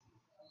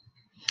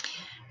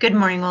Good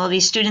morning, all of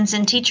you students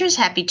and teachers.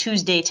 Happy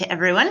Tuesday to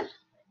everyone.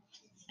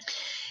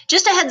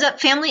 Just a heads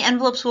up, family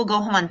envelopes will go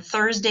home on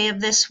Thursday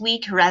of this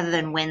week rather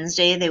than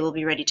Wednesday. They will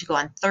be ready to go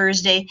on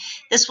Thursday.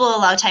 This will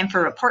allow time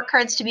for report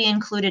cards to be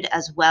included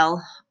as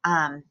well.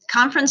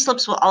 Conference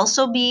slips will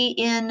also be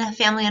in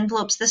family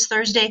envelopes this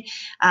Thursday.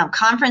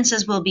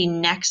 Conferences will be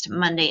next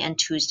Monday and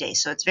Tuesday.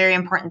 So it's very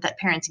important that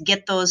parents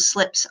get those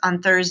slips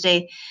on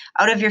Thursday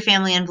out of your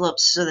family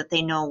envelopes so that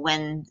they know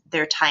when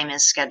their time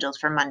is scheduled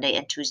for Monday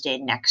and Tuesday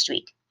next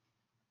week.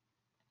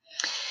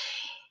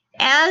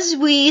 As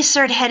we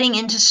start heading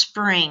into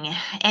spring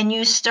and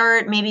you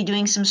start maybe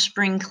doing some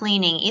spring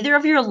cleaning, either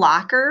of your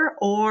locker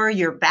or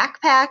your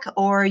backpack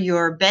or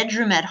your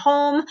bedroom at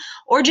home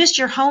or just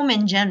your home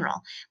in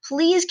general,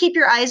 please keep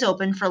your eyes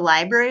open for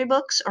library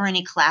books or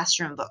any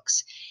classroom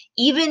books.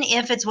 Even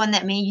if it's one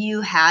that maybe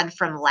you had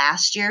from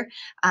last year,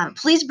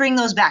 please bring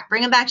those back.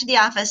 Bring them back to the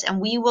office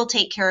and we will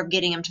take care of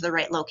getting them to the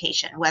right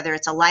location, whether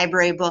it's a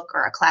library book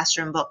or a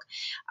classroom book.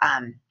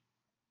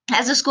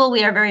 As a school,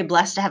 we are very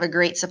blessed to have a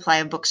great supply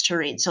of books to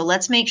read. So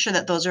let's make sure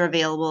that those are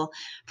available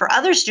for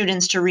other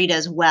students to read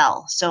as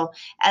well. So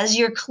as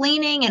you're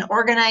cleaning and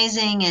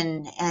organizing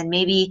and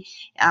maybe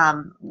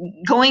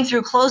going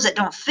through clothes that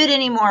don't fit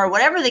anymore,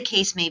 whatever the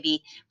case may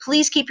be,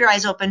 please keep your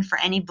eyes open for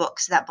any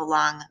books that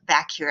belong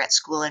back here at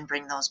school and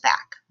bring those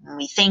back. And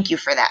we thank you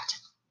for that.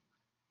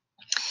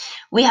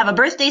 We have a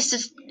birthday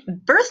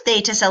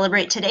to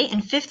celebrate today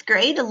in 5th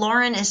grade.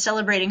 Lauren is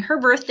celebrating her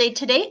birthday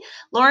today.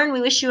 Lauren,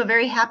 we wish you a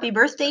very happy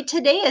birthday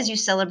today as you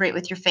celebrate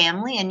with your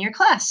family and your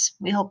class.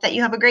 We hope that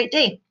you have a great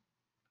day.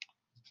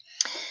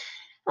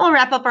 We'll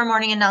wrap up our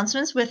morning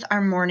announcements with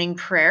our morning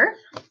prayer.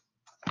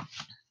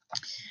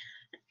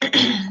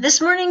 This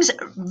morning's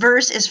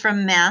verse is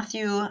from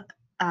Matthew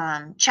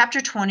chapter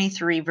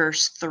 23,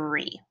 verse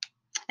 3.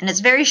 And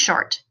it's very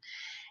short.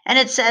 And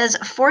it says,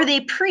 "For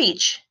they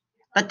preach,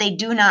 but they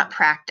do not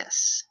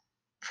practice."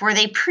 For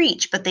they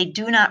preach, but they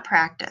do not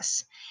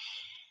practice.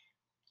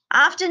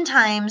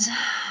 Oftentimes,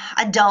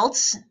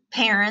 adults,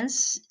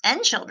 parents,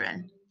 and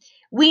children,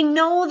 we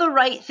know the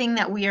right thing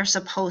that we are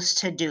supposed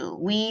to do.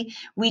 We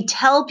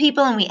tell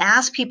people and we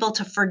ask people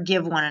to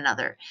forgive one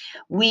another.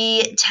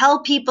 We tell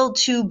people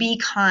to be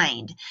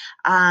kind.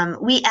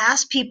 We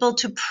ask people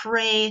to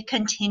pray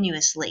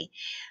continuously.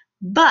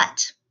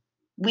 But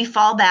we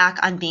fall back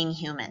on being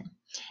human.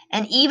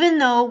 And even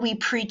though we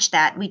preach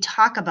that, we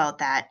talk about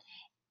that,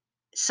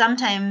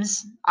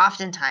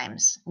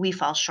 oftentimes, we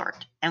fall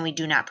short and we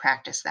do not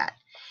practice that.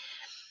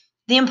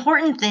 The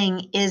important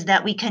thing is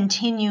that we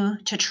continue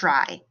to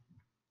try.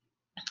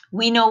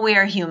 We know we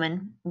are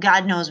human.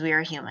 God knows we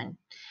are human.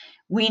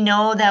 We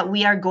know that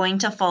we are going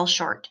to fall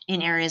short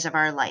in areas of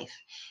our life.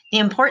 The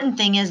important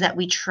thing is that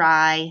we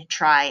try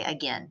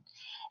again.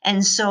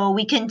 And so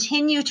we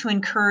continue to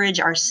encourage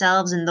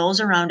ourselves and those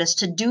around us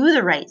to do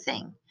the right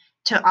thing,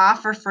 to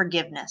offer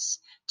forgiveness,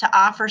 to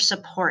offer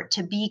support,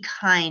 to be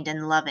kind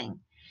and loving.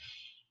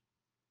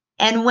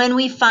 And when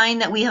we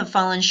find that we have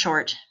fallen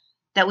short,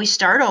 that we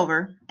start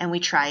over and we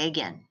try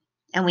again.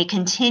 And we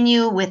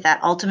continue with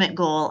that ultimate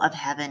goal of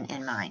heaven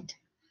in mind.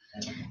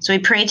 So we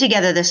pray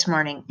together this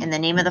morning in the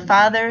name of the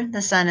Father,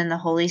 the Son, and the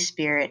Holy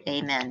Spirit.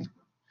 Amen.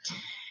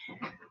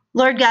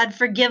 Lord God,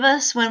 forgive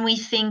us when we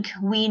think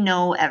we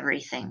know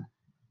everything.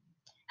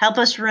 Help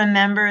us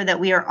remember that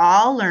we are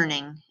all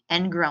learning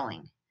and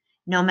growing,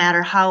 no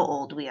matter how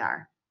old we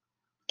are.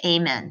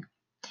 Amen.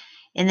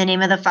 In the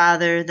name of the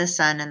Father, the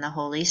Son, and the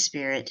Holy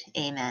Spirit.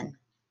 Amen.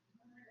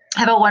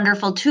 Have a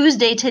wonderful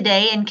Tuesday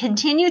today and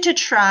continue to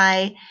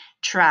try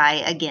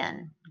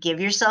again.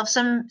 Give yourself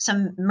some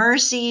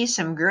mercy,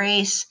 some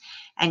grace,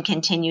 and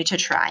continue to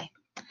try.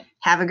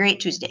 Have a great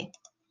Tuesday.